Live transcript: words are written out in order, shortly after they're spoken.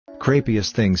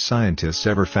Creepiest things scientists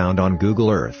ever found on Google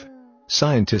Earth.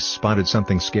 Scientists spotted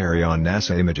something scary on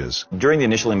NASA images. During the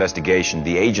initial investigation,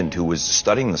 the agent who was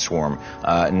studying the swarm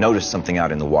noticed something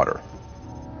out in the water.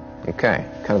 Okay,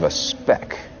 kind of a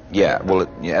speck. Yeah, well,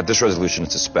 at this resolution,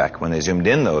 it's a speck. When they zoomed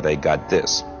in, though, they got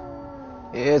this.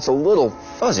 It's a little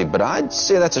fuzzy, but I'd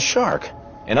say that's a shark.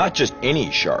 And not just any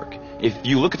shark. If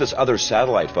you look at this other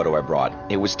satellite photo I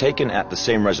brought, it was taken at the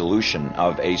same resolution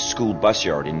of a school bus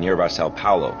yard in nearby Sao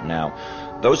Paulo.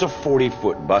 Now, those are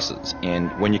 40-foot buses, and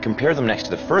when you compare them next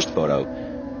to the first photo,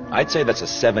 I'd say that's a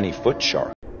 70-foot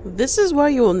shark. This is why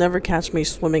you will never catch me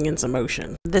swimming in some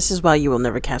ocean. This is why you will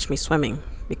never catch me swimming,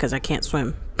 because I can't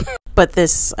swim. But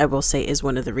this, I will say, is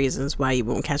one of the reasons why you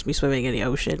won't catch me swimming in the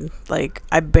ocean. Like,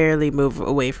 I barely move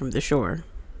away from the shore.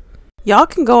 Y'all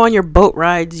can go on your boat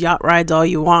rides, yacht rides all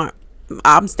you want.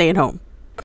 I'm staying home.